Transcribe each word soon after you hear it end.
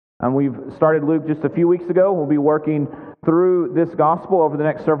We've started Luke just a few weeks ago. We'll be working through this gospel over the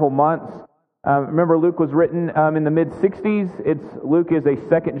next several months. Remember, Luke was written in the mid-60s. Luke is a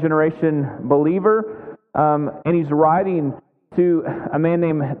second-generation believer, and he's writing to a man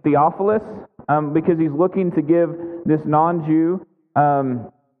named Theophilus because he's looking to give this non-Jew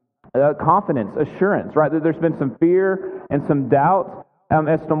confidence, assurance, right? That there's been some fear and some doubt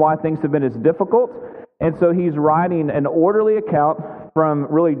as to why things have been as difficult. And so he's writing an orderly account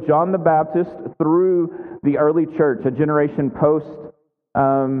from really John the Baptist through the early church, a generation post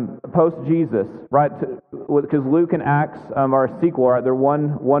Jesus, right? Because Luke and Acts are a sequel, right? They're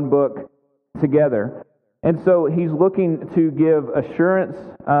one book together. And so he's looking to give assurance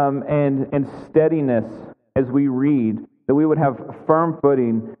and steadiness as we read, that we would have firm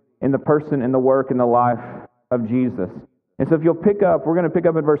footing in the person and the work and the life of Jesus. And so if you'll pick up, we're going to pick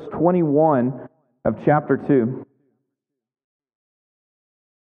up in verse 21 of chapter 2.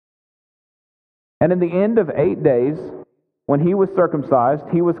 And in the end of 8 days, when he was circumcised,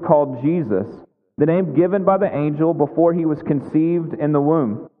 he was called Jesus, the name given by the angel before he was conceived in the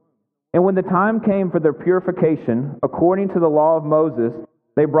womb. And when the time came for their purification, according to the law of Moses,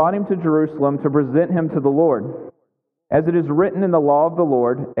 they brought him to Jerusalem to present him to the Lord. As it is written in the law of the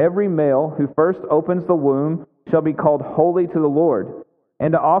Lord, every male who first opens the womb shall be called holy to the Lord,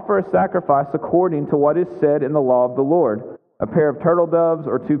 and to offer a sacrifice according to what is said in the law of the Lord, a pair of turtle doves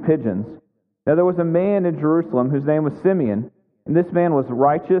or 2 pigeons. Now there was a man in Jerusalem whose name was Simeon, and this man was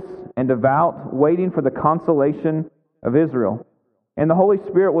righteous and devout, waiting for the consolation of Israel. And the Holy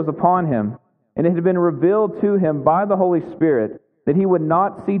Spirit was upon him, and it had been revealed to him by the Holy Spirit that he would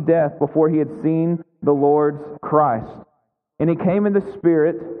not see death before he had seen the Lord's Christ. And he came in the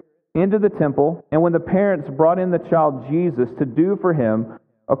Spirit into the temple, and when the parents brought in the child Jesus to do for him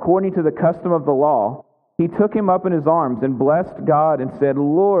according to the custom of the law, he took him up in his arms and blessed God and said,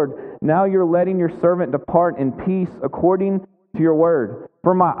 Lord, now you're letting your servant depart in peace according to your word.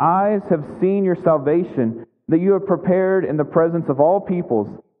 For my eyes have seen your salvation, that you have prepared in the presence of all peoples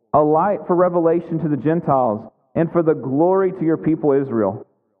a light for revelation to the Gentiles and for the glory to your people Israel.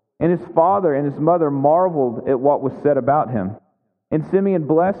 And his father and his mother marveled at what was said about him. And Simeon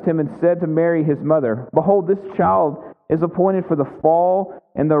blessed him and said to Mary his mother, Behold, this child is appointed for the fall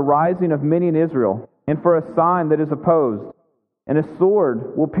and the rising of many in Israel, and for a sign that is opposed. And a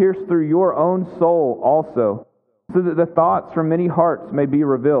sword will pierce through your own soul also, so that the thoughts from many hearts may be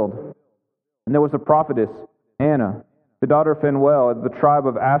revealed. And there was a prophetess, Anna, the daughter of Phanuel of the tribe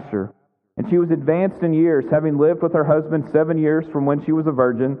of Asher. And she was advanced in years, having lived with her husband 7 years from when she was a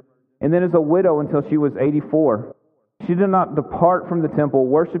virgin, and then as a widow until she was 84. She did not depart from the temple,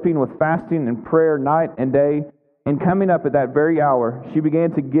 worshiping with fasting and prayer night and day. And coming up at that very hour, she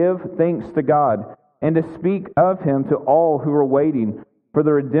began to give thanks to God and to speak of him to all who were waiting for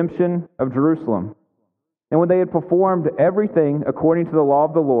the redemption of Jerusalem. And when they had performed everything according to the law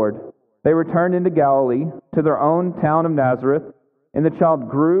of the Lord, they returned into Galilee to their own town of Nazareth. And the child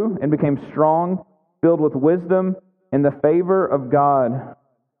grew and became strong, filled with wisdom, and the favor of God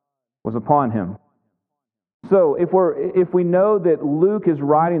was upon him. So if we know that Luke is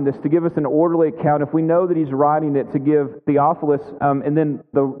writing this to give us an orderly account, if we know that he's writing it to give Theophilus and then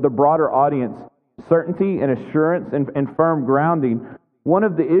the broader audience certainty and assurance and firm grounding, one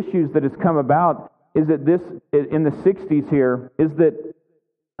of the issues that has come about is that this, in the 60s here, is that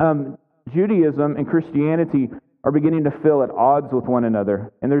Judaism and Christianity are beginning to feel at odds with one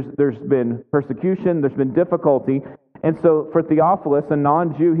another. And there's been persecution, there's been difficulty. And so for Theophilus, a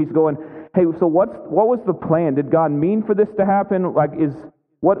non-Jew, he's going, hey, so what was the plan? Did God mean for this to happen?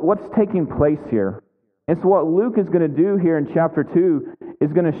 What's taking place here? And so what Luke is going to do here in chapter 2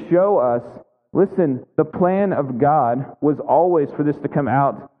 is going to show us, listen, the plan of God was always for this to come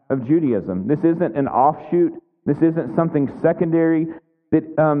out of Judaism. This isn't an offshoot. This isn't something secondary.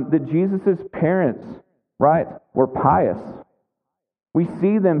 That Jesus' parents, right, were pious. We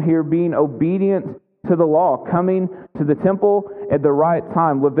see them here being obedient to the law, coming to the temple at the right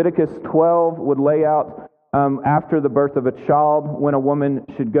time. Leviticus 12 would lay out after the birth of a child when a woman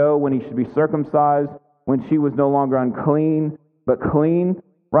should go, when he should be circumcised, when she was no longer unclean but clean,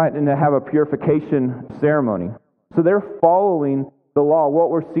 right, and to have a purification ceremony. So they're following the law. What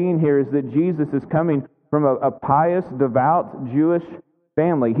we're seeing here is that Jesus is coming from a pious, devout Jewish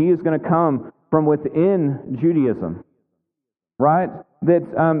family. He is going to come from within Judaism, right? That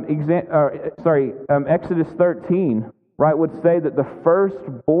Exodus 13, right, would say that the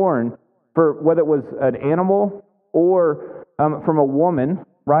firstborn, for whether it was an animal or from a woman,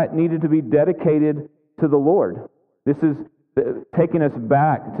 right, needed to be dedicated to the Lord. This is taking us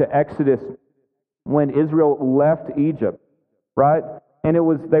back to Exodus when Israel left Egypt, right? And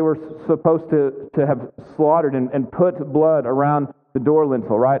they were supposed to have slaughtered and put blood around the door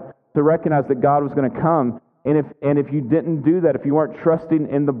lintel, right? To recognize that God was going to come. And if you didn't do that, if you weren't trusting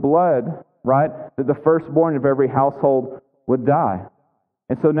in the blood, right, that the firstborn of every household would die.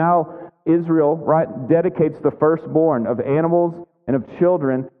 And so now Israel, right, dedicates the firstborn of animals and of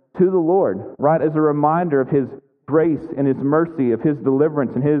children to the Lord, right, as a reminder of His grace and His mercy, of His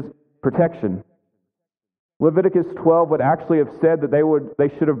deliverance and His protection. Leviticus 12 would actually have said that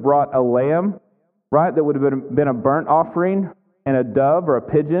they should have brought a lamb, right, that would have been a burnt offering, and a dove or a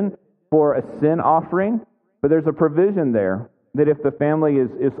pigeon for a sin offering. But there's a provision there that if the family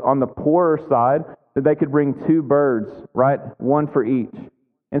is on the poorer side, that they could bring 2 birds, right, one for each.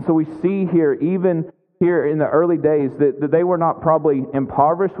 And so we see here, even here in the early days, that they were not probably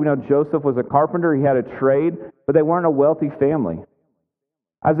impoverished. We know Joseph was a carpenter, he had a trade, but they weren't a wealthy family.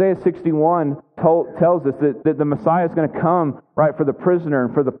 Isaiah 61 tells us that the Messiah is going to come, right, for the prisoner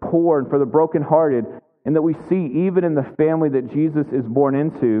and for the poor and for the brokenhearted, and that we see even in the family that Jesus is born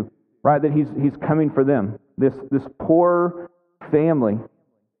into, right, that he's coming for them. This poor family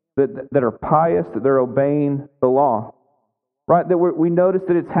that are pious, that they're obeying the law, right? That we notice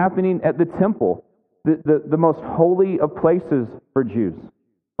that it's happening at the temple, the most holy of places for Jews,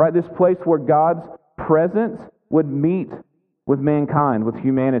 right? This place where God's presence would meet with mankind, with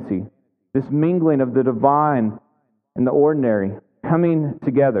humanity. This mingling of the divine and the ordinary coming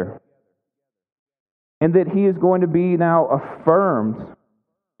together. And that He is going to be now affirmed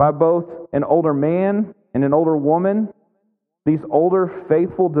by both an older man and an older woman, these older,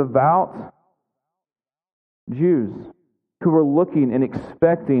 faithful, devout Jews who were looking and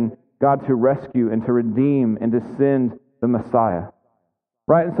expecting God to rescue and to redeem and to send the Messiah.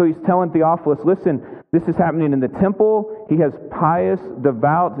 Right? And so he's telling Theophilus, listen, this is happening in the temple. He has pious,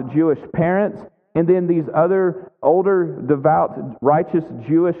 devout Jewish parents. And then these other older, devout, righteous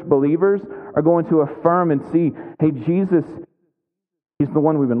Jewish believers are going to affirm and see, hey, Jesus, He's the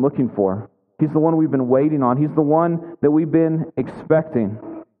one we've been looking for. He's the one we've been waiting on. He's the one that we've been expecting.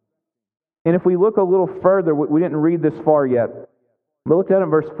 And if we look a little further, we didn't read this far yet, but look at it in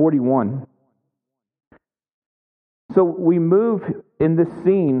verse 41. So we move in this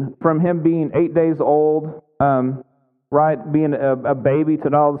scene from Him being 8 days old, right, being a baby,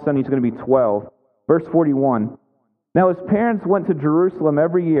 to all of a sudden He's going to be 12. Verse 41. Now His parents went to Jerusalem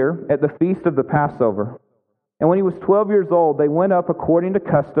every year at the feast of the Passover. And when He was 12 years old, they went up according to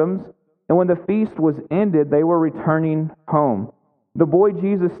customs, and when the feast was ended, they were returning home. The boy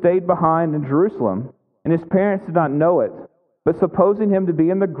Jesus stayed behind in Jerusalem, and His parents did not know it. But supposing Him to be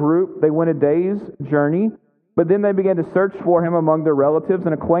in the group, they went a day's journey. But then they began to search for Him among their relatives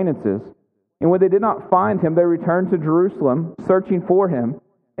and acquaintances. And when they did not find Him, they returned to Jerusalem, searching for Him.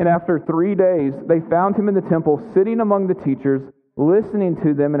 And after 3 days, they found Him in the temple, sitting among the teachers, listening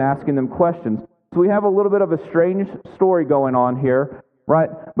to them and asking them questions. So we have a little bit of a strange story going on here, right?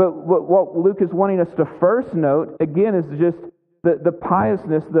 But what Luke is wanting us to first note, again, is just the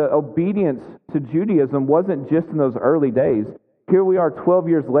piousness, the obedience to Judaism wasn't just in those early days. Here we are 12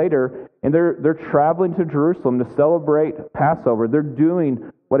 years later, and they're traveling to Jerusalem to celebrate Passover. They're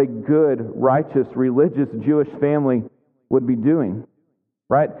doing what a good, righteous, religious Jewish family would be doing,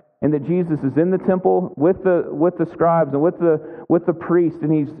 right? And that Jesus is in the temple with the scribes and with the priest,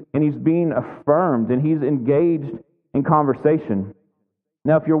 and he's being affirmed, and he's engaged in conversation.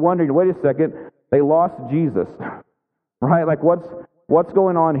 Now, if you're wondering, wait a second, they lost Jesus, right? Like what's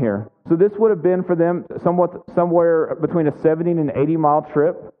going on here? So this would have been for them somewhere between a 70 and 80 mile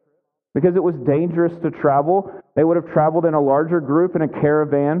trip, because it was dangerous to travel. They would have traveled in a larger group in a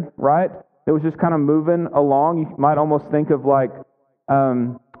caravan, right? It was just kind of moving along. You might almost think of like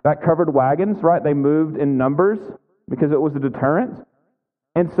that covered wagons, right? They moved in numbers because it was a deterrent.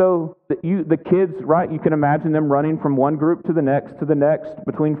 And so the kids, right? You can imagine them running from one group to the next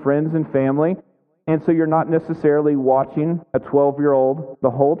between friends and family. And so you're not necessarily watching a 12-year-old the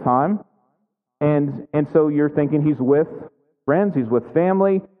whole time. And so you're thinking he's with friends, he's with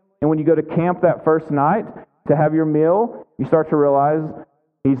family. And when you go to camp that first night to have your meal, you start to realize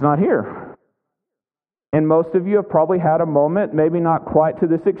he's not here. And most of you have probably had a moment, maybe not quite to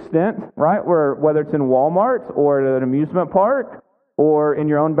this extent, right? Whether it's in Walmart or at an amusement park or in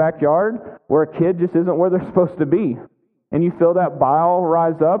your own backyard, where a kid just isn't where they're supposed to be. And you feel that bile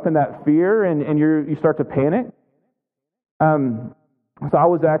rise up and that fear, and you start to panic. So I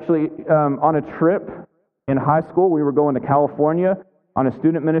was actually on a trip in high school. We were going to California on a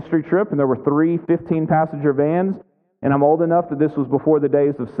student ministry trip, and there were 3 15-passenger vans. And I'm old enough that this was before the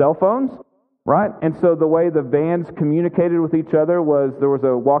days of cell phones, right? And so the way the vans communicated with each other was there was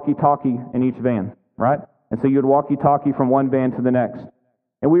a walkie-talkie in each van, right? And so you'd walkie-talkie from one van to the next.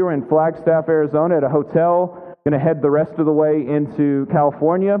 And we were in Flagstaff, Arizona at a hotel, going to head the rest of the way into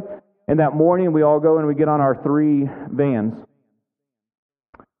California. And that morning we all go and we get on our 3 vans.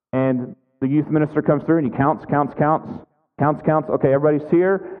 And the youth minister comes through and he counts. Okay, everybody's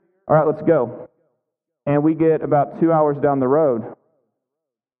here. All right, let's go. And we get about 2 hours down the road.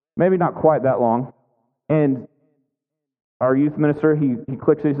 Maybe not quite that long. And our youth minister, he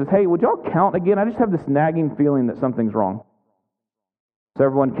clicks and he says, "Hey, would y'all count again? I just have this nagging feeling that something's wrong." So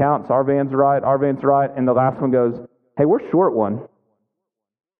everyone counts. Our van's right. And the last one goes, "Hey, we're short one."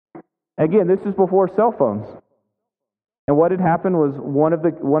 Again, this is before cell phones. And what had happened was one of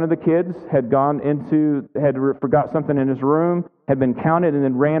the kids had forgot something in his room, had been counted, and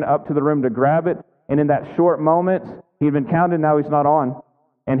then ran up to the room to grab it. And in that short moment, he'd been counted. Now he's not on,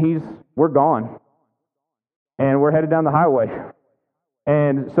 and we're gone, and we're headed down the highway.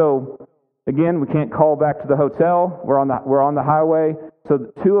 And so again, we can't call back to the hotel. We're on the highway. So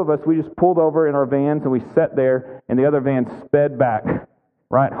the 2 of us, we just pulled over in our vans and we sat there, and the other van sped back,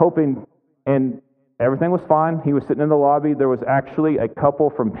 right, hoping, and everything was fine. He was sitting in the lobby. There was actually a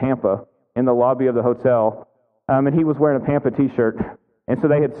couple from Pampa in the lobby of the hotel, and he was wearing a Pampa t-shirt. And so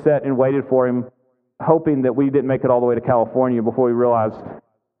they had sat and waited for him, hoping that we didn't make it all the way to California before we realized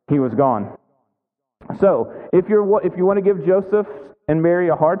he was gone. So if you want to give Joseph and Mary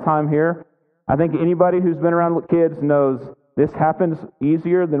a hard time here, I think anybody who's been around kids knows this happens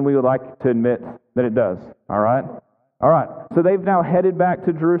easier than we would like to admit that it does. All right? So they've now headed back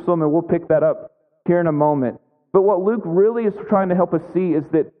to Jerusalem, and we'll pick that up here in a moment. But what Luke really is trying to help us see is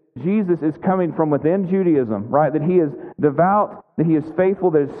that Jesus is coming from within Judaism, right? That he is devout, that he is faithful,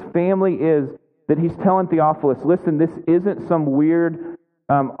 that his family is, that he's telling Theophilus, listen, this isn't some weird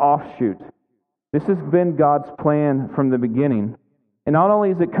offshoot. This has been God's plan from the beginning. And not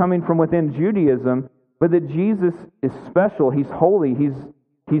only is it coming from within Judaism, but that Jesus is special, he's holy,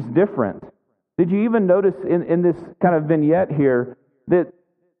 he's different. Did you even notice in this kind of vignette here that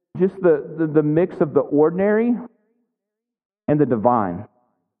just the mix of the ordinary and the divine?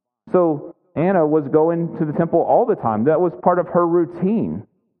 So Anna was going to the temple all the time. That was part of her routine,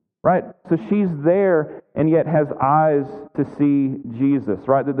 right? So she's there and yet has eyes to see Jesus,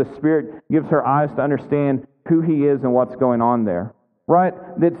 right? That the Spirit gives her eyes to understand who he is and what's going on there, right?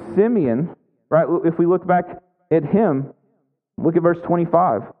 That Simeon, right? If we look back at him, look at verse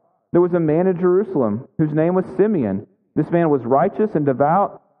 25. There was a man in Jerusalem whose name was Simeon. This man was righteous and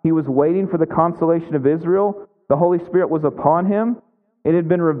devout. He was waiting for the consolation of Israel. The Holy Spirit was upon him. It had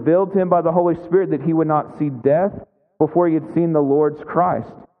been revealed to him by the Holy Spirit that he would not see death before he had seen the Lord's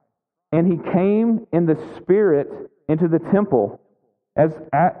Christ. And he came in the Spirit into the temple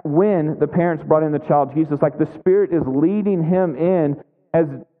when the parents brought in the child Jesus. Like the Spirit is leading him in as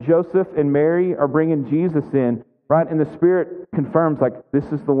Joseph and Mary are bringing Jesus in, right? And the Spirit confirms, like, this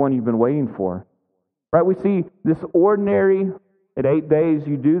is the one you've been waiting for, right? We see this ordinary, at 8 days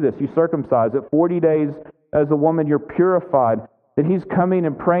you do this, you circumcise. At 40 days as a woman you're purified. That he's coming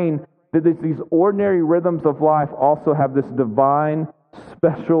and praying that these ordinary rhythms of life also have this divine,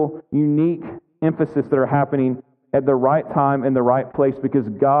 special, unique emphasis that are happening at the right time in the right place because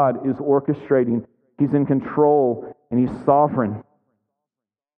God is orchestrating. He's in control and he's sovereign.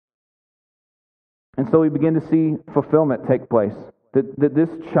 And so we begin to see fulfillment take place. That this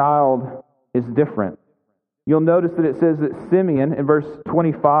child is different. You'll notice that it says that Simeon, in verse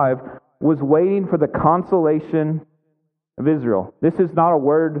 25, was waiting for the consolation of Israel. This is not a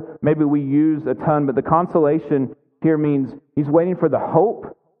word maybe we use a ton, but the consolation here means he's waiting for the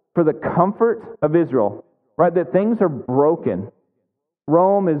hope, for the comfort of Israel, right? That things are broken.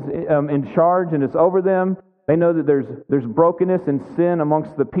 Rome is in charge and is over them. They know that there's brokenness and sin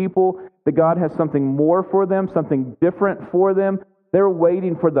amongst the people, that God has something more for them, something different for them. They're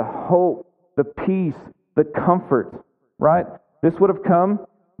waiting for the hope, the peace, the comfort, right? This would have come,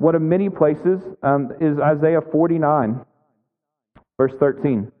 one of many places, is Isaiah 49. Verse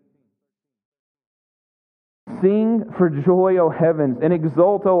 13. Sing for joy, O heavens, and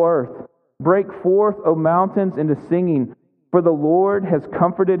exult, O earth. Break forth, O mountains, into singing, for the Lord has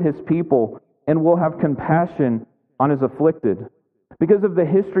comforted his people and will have compassion on his afflicted. Because of the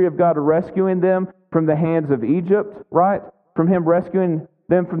history of God rescuing them from the hands of Egypt, right? From him rescuing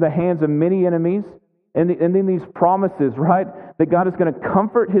them from the hands of many enemies. And then these promises, right? That God is going to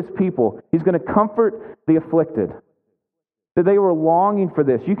comfort his people. He's going to comfort the afflicted. That they were longing for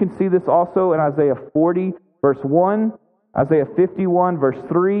this. You can see this also in Isaiah 40, verse 1, Isaiah 51, verse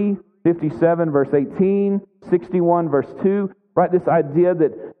 3, 57, verse 18, 61, verse 2. Right? This idea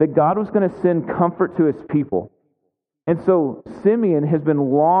that God was going to send comfort to his people. And so Simeon has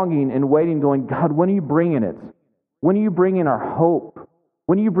been longing and waiting, going, God, when are you bringing it? When are you bringing our hope?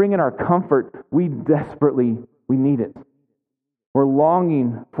 When are you bringing our comfort? We need it. We're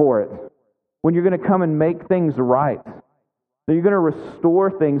longing for it. When you're going to come and make things right, that you're going to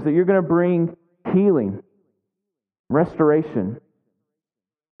restore things, that you're going to bring healing, restoration.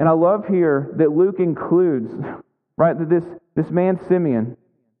 And I love here that Luke includes, right, that this man Simeon,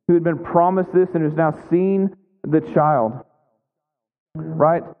 who had been promised this and is now seen the child,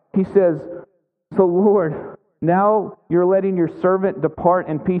 right? He says, so Lord, now you're letting your servant depart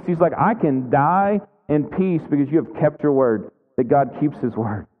in peace. He's like, I can die in peace because you have kept your word, that God keeps his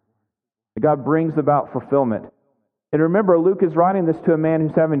word, that God brings about fulfillment. And remember, Luke is writing this to a man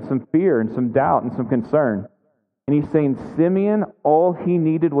who's having some fear and some doubt and some concern. And he's saying, Simeon, all he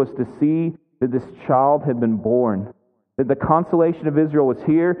needed was to see that this child had been born, that the consolation of Israel was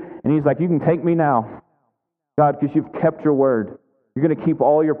here. And he's like, you can take me now, God, because you've kept your word. You're going to keep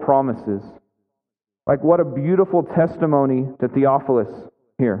all your promises. Like, what a beautiful testimony to Theophilus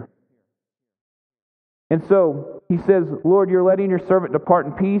here. And so he says, Lord, you're letting your servant depart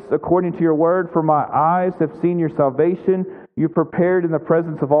in peace according to your word, for my eyes have seen your salvation. You prepared in the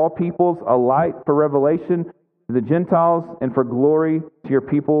presence of all peoples a light for revelation to the Gentiles and for glory to your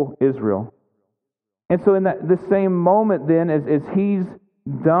people Israel. And so in the same moment then, as he's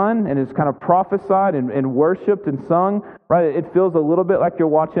done and is kind of prophesied and worshipped and sung, right, it feels a little bit like you're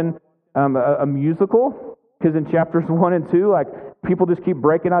watching a musical, because in chapters 1 and 2, like, people just keep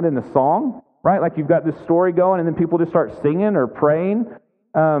breaking out into song. Right? Like, you've got this story going, and then people just start singing or praying.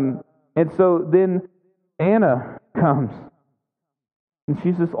 And so then Anna comes. And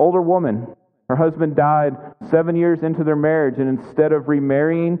she's this older woman. Her husband died 7 years into their marriage, and instead of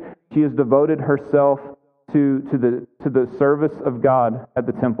remarrying, she has devoted herself to the service of God at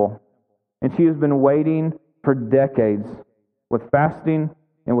the temple. And she has been waiting for decades with fasting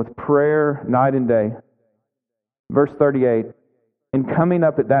and with prayer night and day. Verse 38. And coming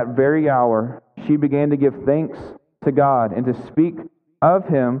up at that very hour, she began to give thanks to God and to speak of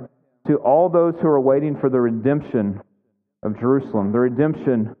him to all those who are waiting for the redemption of Jerusalem, the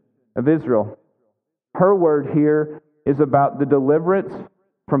redemption of Israel. Her word here is about the deliverance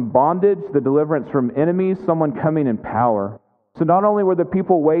from bondage, the deliverance from enemies, someone coming in power. So not only were the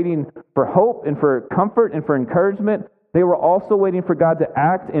people waiting for hope and for comfort and for encouragement, they were also waiting for God to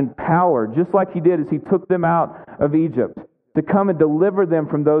act in power, just like he did as he took them out of Egypt, to come and deliver them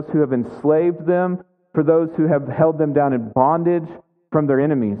from those who have enslaved them, for those who have held them down in bondage from their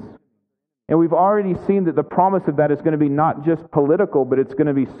enemies. And we've already seen that the promise of that is going to be not just political, but it's going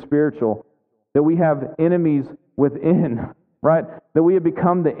to be spiritual. That we have enemies within, right? That we have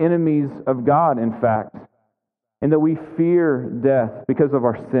become the enemies of God, in fact. And that we fear death because of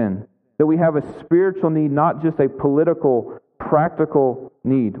our sin. That we have a spiritual need, not just a political, practical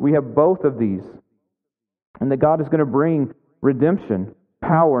need. We have both of these. And that God is going to bring redemption,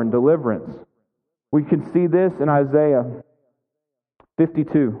 power, and deliverance. We can see this in Isaiah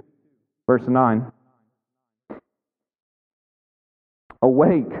 52, verse 9.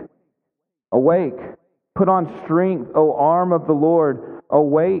 Awake, awake, put on strength, O arm of the Lord.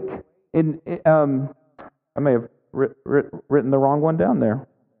 Awake. I may have written the wrong one down there.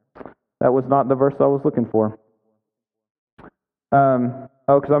 That was not the verse I was looking for.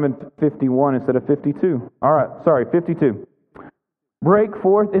 Because I'm in 51 instead of 52. All right, sorry, 52. Break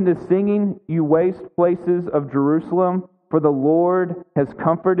forth into singing, you waste places of Jerusalem, for the Lord has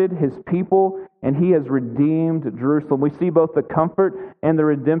comforted his people, and he has redeemed Jerusalem. We see both the comfort and the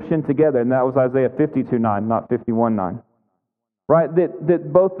redemption together, and that was Isaiah 52:9, not 51:9. Right?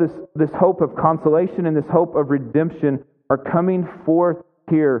 That both this hope of consolation and this hope of redemption are coming forth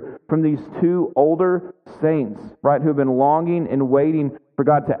here from these two older saints, right, who have been longing and waiting for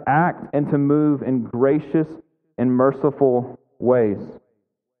God to act and to move in gracious and merciful ways.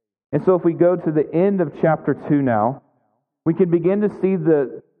 And so if we go to the end of chapter 2 now, we can begin to see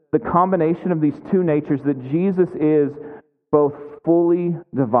the combination of these two natures, that Jesus is both fully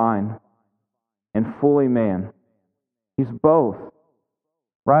divine and fully man. He's both.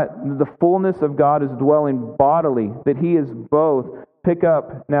 Right? The fullness of God is dwelling bodily, that he is both. Pick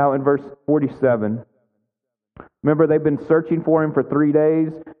up now in verse 47. Remember, they've been searching for him for 3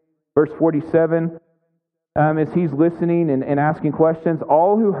 days. Verse 47, as he's listening and asking questions,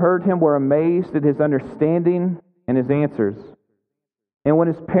 all who heard him were amazed at his understanding and his answers. And when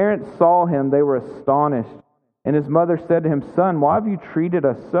his parents saw him, they were astonished. And his mother said to him, Son, why have you treated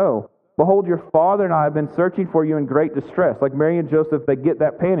us so? Behold, your father and I have been searching for you in great distress. Like Mary and Joseph, they get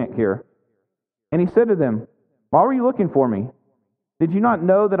that panic here. And he said to them, why were you looking for me? Did you not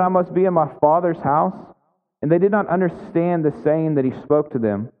know that I must be in my Father's house? and they did not understand the saying that he spoke to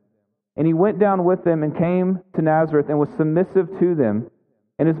them. And he went down with them and came to Nazareth and was submissive to them.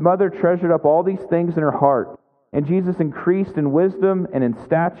 And his mother treasured up all these things in her heart. And Jesus increased in wisdom and in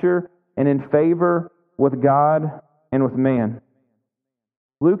stature and in favor with God and with man.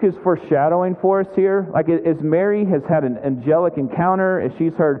 Luke is foreshadowing for us here, like as Mary has had an angelic encounter, as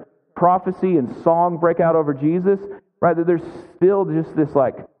she's heard prophecy and song break out over Jesus, right? That there's still just this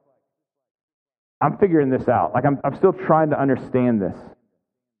like, I'm figuring this out. Like I'm still trying to understand this.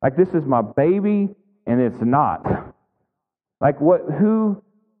 Like this is my baby, and it's not. Like who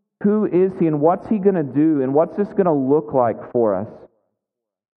is he, and what's he going to do, and what's this going to look like for us?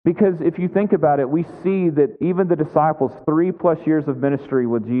 Because if you think about it, we see that even the disciples, 3+ years of ministry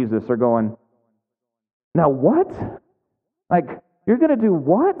with Jesus, are going, now what? Like, you're going to do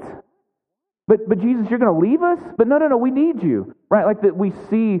what? But Jesus, you're going to leave us? But no, we need you. Right? Like that we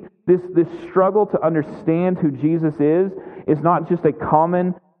see this struggle to understand who Jesus is not just a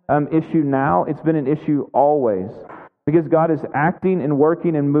common issue now, it's been an issue always. Because God is acting and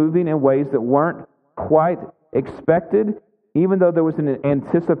working and moving in ways that weren't quite expected, even though there was an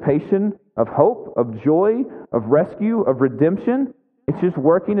anticipation of hope, of joy, of rescue, of redemption. It's just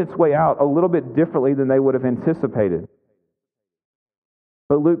working its way out a little bit differently than they would have anticipated.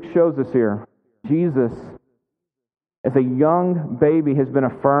 But Luke shows us here, Jesus, as a young baby, has been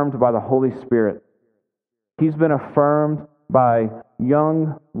affirmed by the Holy Spirit. He's been affirmed by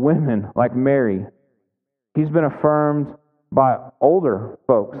young women like Mary. He's been affirmed by older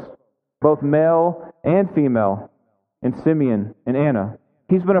folks, both male and female, and Simeon and Anna.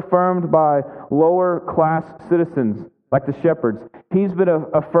 He's been affirmed by lower class citizens like the shepherds. He's been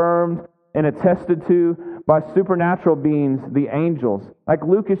affirmed and attested to by supernatural beings, the angels. Like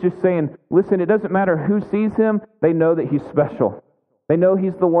Luke is just saying, listen, it doesn't matter who sees him, they know that he's special. They know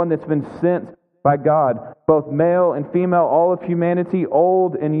he's the one that's been sent by God. Both male and female, all of humanity,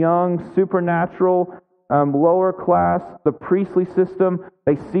 old and young, supernatural, lower class, the priestly system,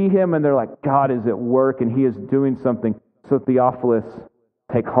 they see him and they're like, God is at work and he is doing something. So Theophilus,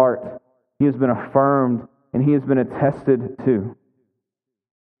 take heart. He has been affirmed and he has been attested to.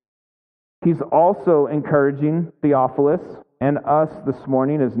 He's also encouraging Theophilus and us this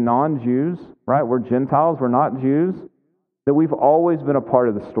morning as non-Jews, right? We're Gentiles, we're not Jews, that we've always been a part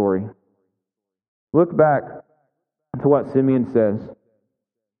of the story. Look back to what Simeon says.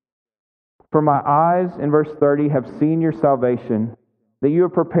 For my eyes, in verse 30, have seen your salvation, that you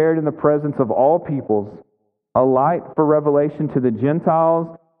have prepared in the presence of all peoples a light for revelation to the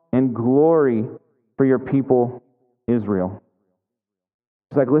Gentiles and glory for your people Israel.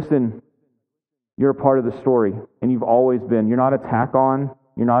 It's like, listen, you're a part of the story, and you've always been. You're not a tack-on.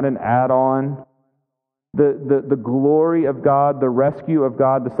 You're not an add-on. The glory of God, the rescue of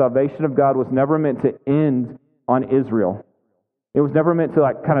God, the salvation of God was never meant to end on Israel. It was never meant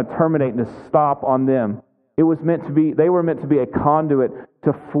to kind of terminate and to stop on them. It was meant to be, they were meant to be a conduit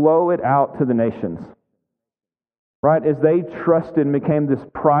to flow it out to the nations. Right? As they trusted and became this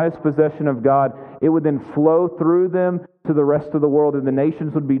prized possession of God, it would then flow through them to the rest of the world, and the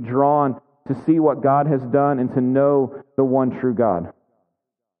nations would be drawn to see what God has done and to know the one true God.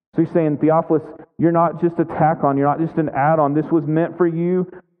 So he's saying, Theophilus, you're not just a tack-on, you're not just an add-on. This was meant for you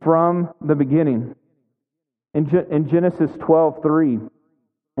from the beginning. In Genesis 12:3,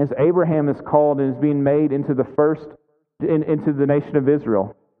 as Abraham is called and is being made into into the nation of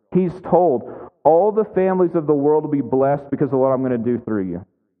Israel, he's told, all the families of the world will be blessed because of what I'm going to do through you.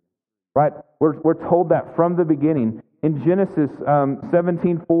 Right? We're told that from the beginning. In Genesis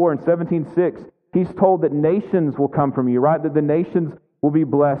 17:4 and 17:6, he's told that nations will come from you, right? That the nations will be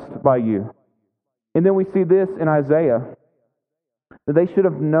blessed by you. And then we see this in Isaiah, that they should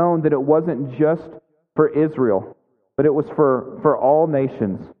have known that it wasn't just for Israel, but it was for all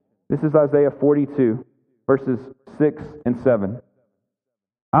nations. This is Isaiah 42, verses 6 and 7.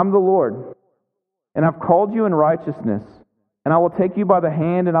 I'm the Lord, and I've called you in righteousness, and I will take you by the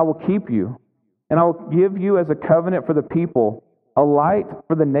hand, and I will keep you, and I will give you as a covenant for the people, a light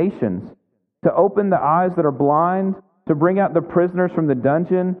for the nations, to open the eyes that are blind, to bring out the prisoners from the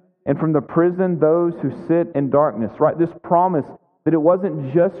dungeon, and from the prison those who sit in darkness. Right? This promise that it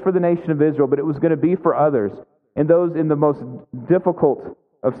wasn't just for the nation of Israel, but it was going to be for others, and those in the most difficult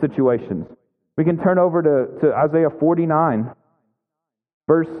of situations. We can turn over to Isaiah 49,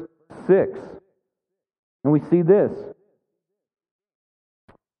 verse 6, and we see this.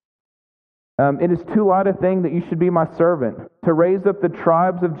 It is too light a thing that you should be my servant, to raise up the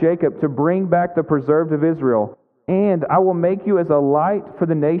tribes of Jacob, to bring back the preserved of Israel. And I will make you as a light for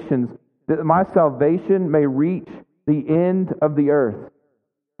the nations, that my salvation may reach the end of the earth.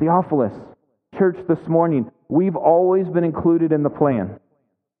 Theophilus, church this morning, we've always been included in the plan.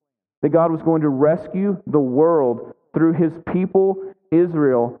 That God was going to rescue the world through His people,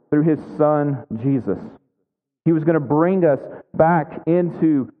 Israel, through His Son, Jesus. He was going to bring us back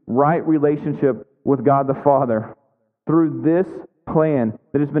into right relationship with God the Father through this plan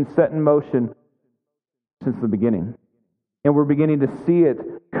that has been set in motion since the beginning. And we're beginning to see it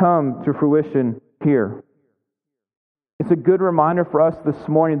come to fruition here. It's a good reminder for us this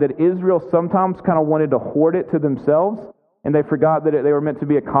morning that Israel sometimes kind of wanted to hoard it to themselves, and they forgot that they were meant to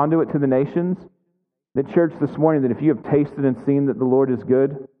be a conduit to the nations. That church this morning, that if you have tasted and seen that the Lord is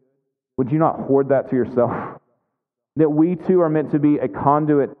good, would you not hoard that to yourself? That we too are meant to be a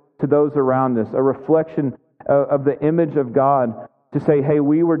conduit to those around us, a reflection of the image of God, to say, hey,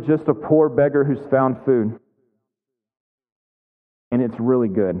 we were just a poor beggar who's found food. And it's really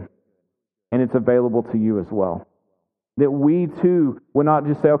good. And it's available to you as well. That we too would not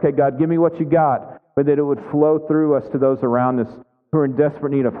just say, okay, God, give me what you got, but that it would flow through us to those around us who are in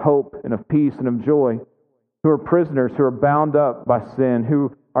desperate need of hope and of peace and of joy, who are prisoners, who are bound up by sin,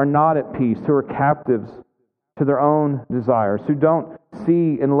 who are not at peace, who are captives to their own desires, who don't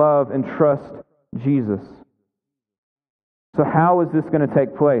see and love and trust Jesus. So how is this going to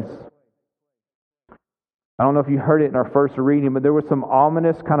take place? I don't know if you heard it in our first reading, but there were some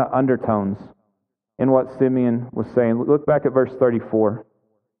ominous kind of undertones in what Simeon was saying. Look back at verse 34.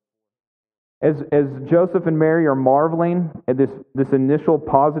 As Joseph and Mary are marveling at this initial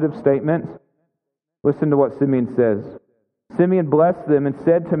positive statement, listen to what Simeon says. Simeon blessed them and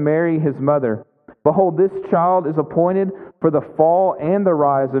said to Mary, his mother, "Behold, this child is appointed for the fall and the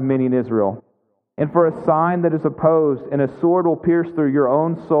rise of many in Israel, and for a sign that is opposed, and a sword will pierce through your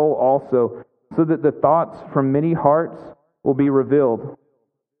own soul also, so that the thoughts from many hearts will be revealed."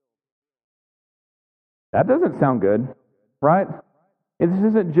 That doesn't sound good, right? This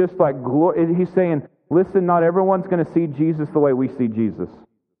isn't just like glory. He's saying, listen, not everyone's going to see Jesus the way we see Jesus.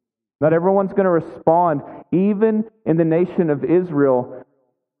 Not everyone's going to respond, even in the nation of Israel,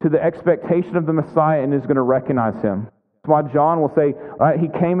 to the expectation of the Messiah and is going to recognize Him. That's why John will say, He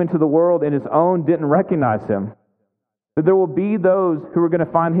came into the world and His own didn't recognize Him. That there will be those who are going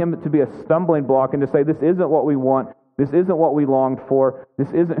to find Him to be a stumbling block and to say, this isn't what we want, this isn't what we longed for, this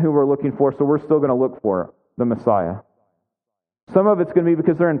isn't who we're looking for, so we're still going to look for the Messiah. Some of it's going to be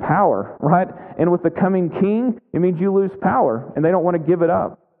because they're in power, right? And with the coming king, it means you lose power, and they don't want to give it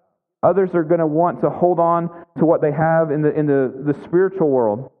up. Others are going to want to hold on to what they have in the spiritual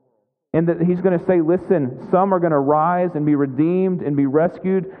world. And that He's going to say, listen, some are going to rise and be redeemed and be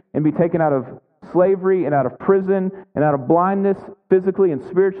rescued and be taken out of slavery and out of prison and out of blindness physically and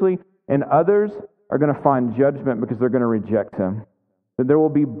spiritually, and others are going to find judgment because they're going to reject Him. That there will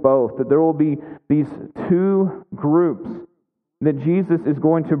be both, that there will be these two groups, that Jesus is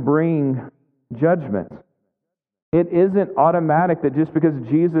going to bring judgment. It isn't automatic that just because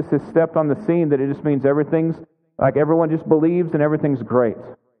Jesus has stepped on the scene that it just means everything's, like everyone just believes and everything's great.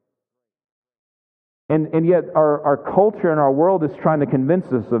 And yet our culture and our world is trying to convince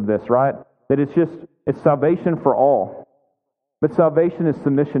us of this, right? That it's salvation for all. But salvation is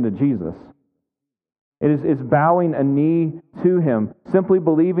submission to Jesus. It's bowing a knee to Him. Simply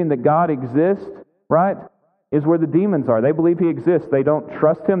believing that God exists, right, is where the demons are. They believe He exists. They don't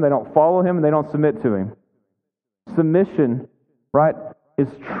trust Him, they don't follow Him, and they don't submit to Him. Submission, right, is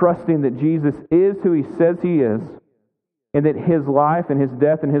trusting that Jesus is who He says He is, and that His life and His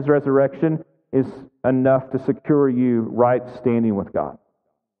death and His resurrection is enough to secure you right standing with God.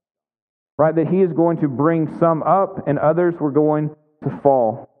 Right? That He is going to bring some up and others were going to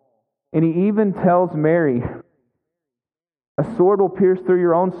fall. And He even tells Mary, a sword will pierce through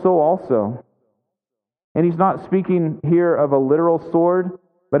your own soul also. And He's not speaking here of a literal sword,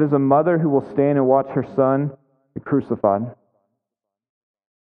 but as a mother who will stand and watch her son be crucified.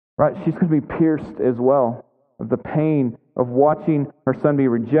 Right? She's going to be pierced as well of the pain of watching her son be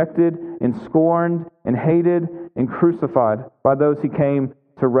rejected and scorned and hated and crucified by those He came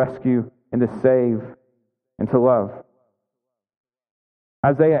to rescue and to save and to love.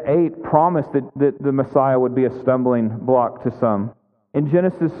 Isaiah 8 promised that the Messiah would be a stumbling block to some. In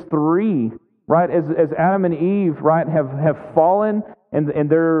Genesis 3, right, as Adam and Eve, right, have fallen and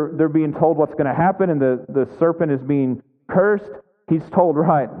they're being told what's going to happen and the serpent is being cursed, he's told,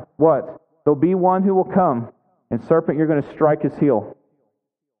 right, what? There'll be one who will come, and serpent, you're going to strike his heel,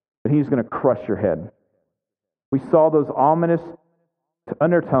 but he's going to crush your head. We saw those ominous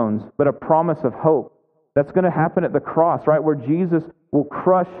undertones, but a promise of hope. That's going to happen at the cross, right, where Jesus will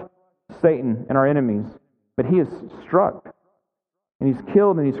crush Satan and our enemies. But He is struck, and He's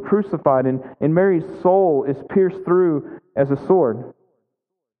killed, and He's crucified, and Mary's soul is pierced through as a sword.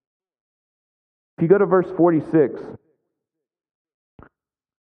 If you go to verse 46, it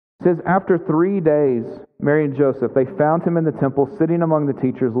says, after 3 days, Mary and Joseph, they found him in the temple, sitting among the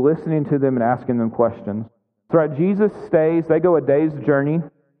teachers, listening to them and asking them questions. So right, Jesus stays, they go a day's journey,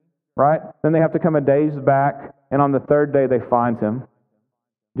 right? Then they have to come a day's back, and on the third day they find him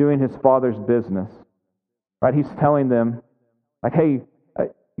doing his Father's business. Right? He's telling them, like, hey,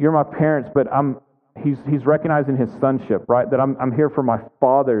 you're my parents, but he's recognizing his sonship, right? That I'm here for my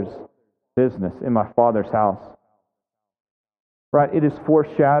Father's business in my Father's house. Right? It is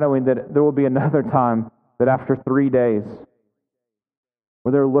foreshadowing that there will be another time that after 3 days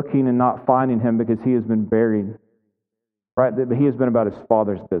where they're looking and not finding him because he has been buried. Right? That he has been about his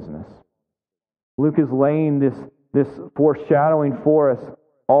Father's business. Luke is laying this foreshadowing for us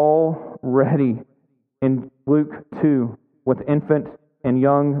already in Luke 2 with infant and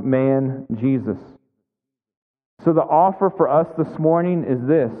young man Jesus. So the offer for us this morning is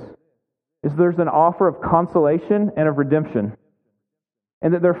this, is there's an offer of consolation and of redemption.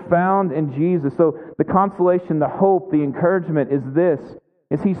 And that they're found in Jesus. So the consolation, the hope, the encouragement is this,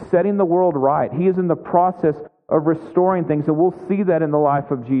 is he's setting the world right. He is in the process of restoring things, and we'll see that in the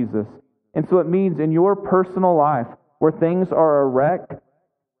life of Jesus. And so it means in your personal life, where things are a wreck,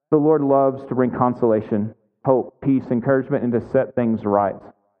 the Lord loves to bring consolation, hope, peace, encouragement, and to set things right.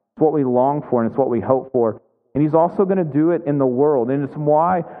 It's what we long for, and it's what we hope for. And he's also going to do it in the world. And it's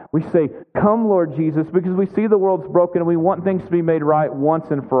why we say, come, Lord Jesus, because we see the world's broken and we want things to be made right once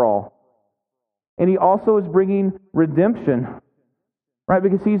and for all. And he also is bringing redemption, right?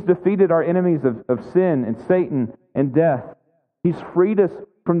 Because he's defeated our enemies of sin and Satan and death. He's freed us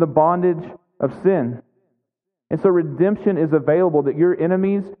from the bondage of sin. And so redemption is available, that your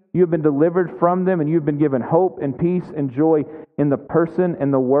enemies, you have been delivered from them and you've been given hope and peace and joy in the person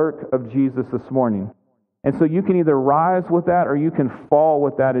and the work of Jesus this morning. And so you can either rise with that or you can fall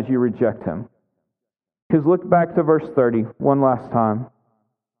with that as you reject him. Because look back to verse 30 one last time.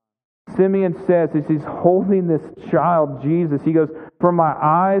 Simeon says, as he's holding this child, Jesus, he goes, for my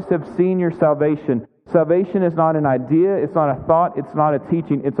eyes have seen your salvation. Salvation is not an idea, it's not a thought, it's not a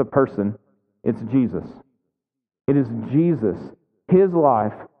teaching, it's a person. It's Jesus. It is Jesus, his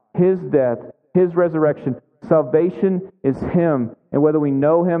life, his death, his resurrection. Salvation is him, and whether we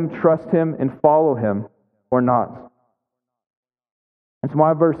know him, trust him, and follow him or not. And so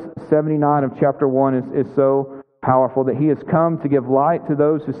my verse 79 of chapter 1 is so powerful, that he has come to give light to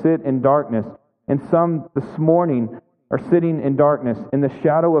those who sit in darkness. And some this morning are sitting in darkness, in the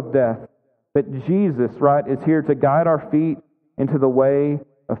shadow of death. But Jesus, right, is here to guide our feet into the way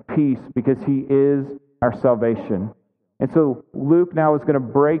of peace because he is our salvation. And so Luke now is going to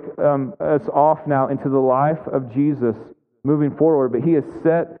break us off now into the life of Jesus moving forward. But he has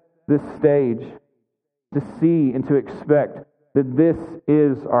set this stage to see and to expect that this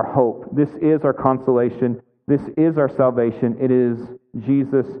is our hope. This is our consolation. This is our salvation. It is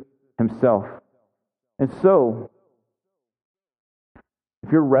Jesus himself. And so,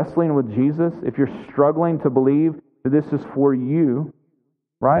 if you're wrestling with Jesus, if you're struggling to believe that this is for you,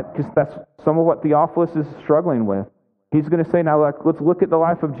 right? Because that's some of what Theophilus is struggling with. He's going to say, now let's look at the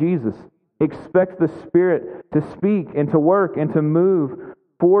life of Jesus. Expect the Spirit to speak and to work and to move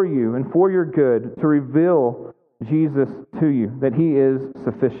for you and for your good, to reveal Jesus to you, that he is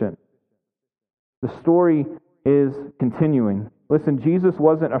sufficient. The story is continuing. Listen, Jesus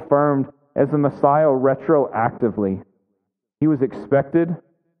wasn't affirmed as the Messiah retroactively. He was expected,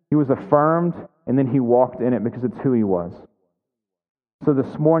 he was affirmed, and then he walked in it because it's who he was. So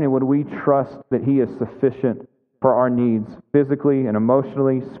this morning, would we trust that he is sufficient for our needs, physically and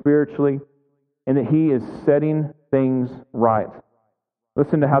emotionally, spiritually, and that he is setting things right?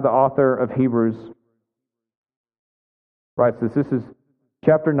 Listen to how the author of Hebrews writes this. This is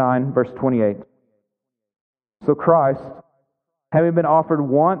chapter 9, verse 28. So Christ, having been offered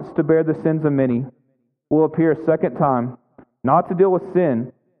once to bear the sins of many, will appear a second time, not to deal with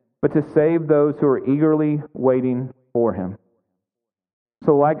sin, but to save those who are eagerly waiting for him.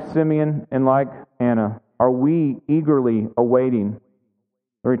 So like Simeon and like Anna, are we eagerly awaiting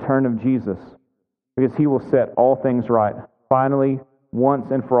the return of Jesus? Because he will set all things right, finally,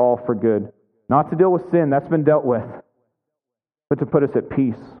 once and for all, for good. Not to deal with sin, that's been dealt with, but to put us at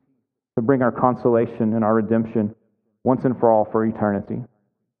peace, to bring our consolation and our redemption once and for all for eternity,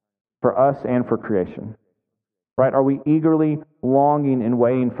 for us and for creation. Right? Are we eagerly longing and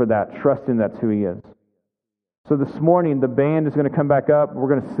waiting for that, trusting that's who he is? So this morning, the band is going to come back up. We're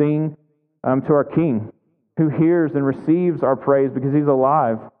going to sing to our King, who hears and receives our praise because he's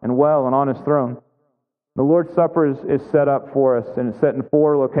alive and well and on his throne. The Lord's Supper is set up for us, and it's set in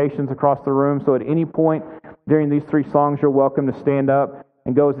 4 locations across the room. So at any point during these 3 songs, you're welcome to stand up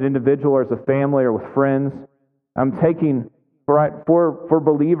and go as an individual or as a family or with friends, I'm taking, for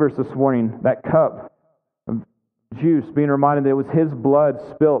believers this morning, that cup of juice, being reminded that it was His blood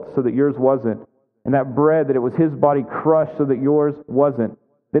spilt so that yours wasn't, and that bread, that it was His body crushed so that yours wasn't.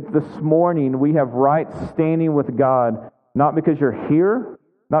 That this morning we have right standing with God, not because you're here,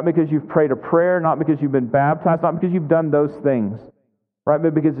 not because you've prayed a prayer, not because you've been baptized, not because you've done those things, right?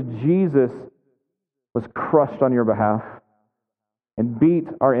 But because Jesus was crushed on your behalf and beat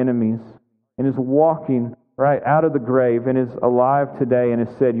our enemies and is walking right out of the grave and is alive today and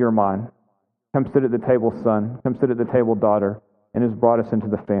has said, "You're mine. Come sit at the table, son. Come sit at the table, daughter," and has brought us into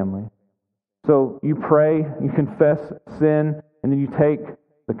the family. So you pray, you confess sin, and then you take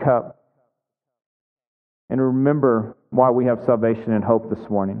the cup. And remember why we have salvation and hope this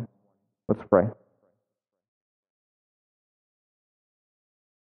morning. Let's pray.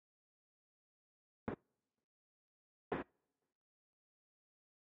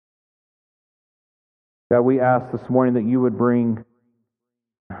 God, we ask this morning that you would bring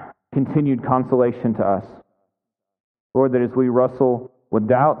continued consolation to us. Lord, that as we wrestle with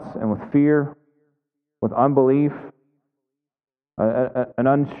doubts and with fear, with unbelief, an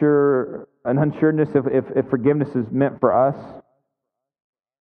unsureness if forgiveness is meant for us,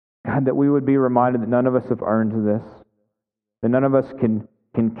 God, that we would be reminded that none of us have earned this, that none of us can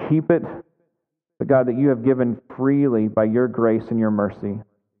keep it, but God, that you have given freely by your grace and your mercy.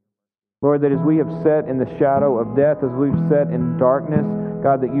 Lord, that as we have sat in the shadow of death, as we've sat in darkness,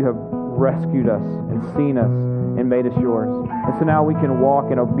 God, that you have rescued us and seen us and made us yours. And so now we can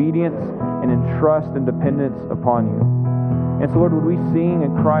walk in obedience and in trust and dependence upon you. And so, Lord, would we sing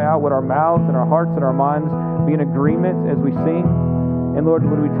and cry out with our mouths and our hearts and our minds, be in agreement as we sing? And Lord,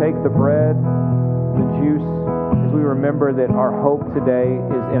 would we take the bread, the juice, as we remember that our hope today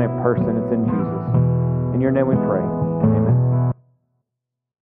is in a person, it's in Jesus. In your name we pray. Amen.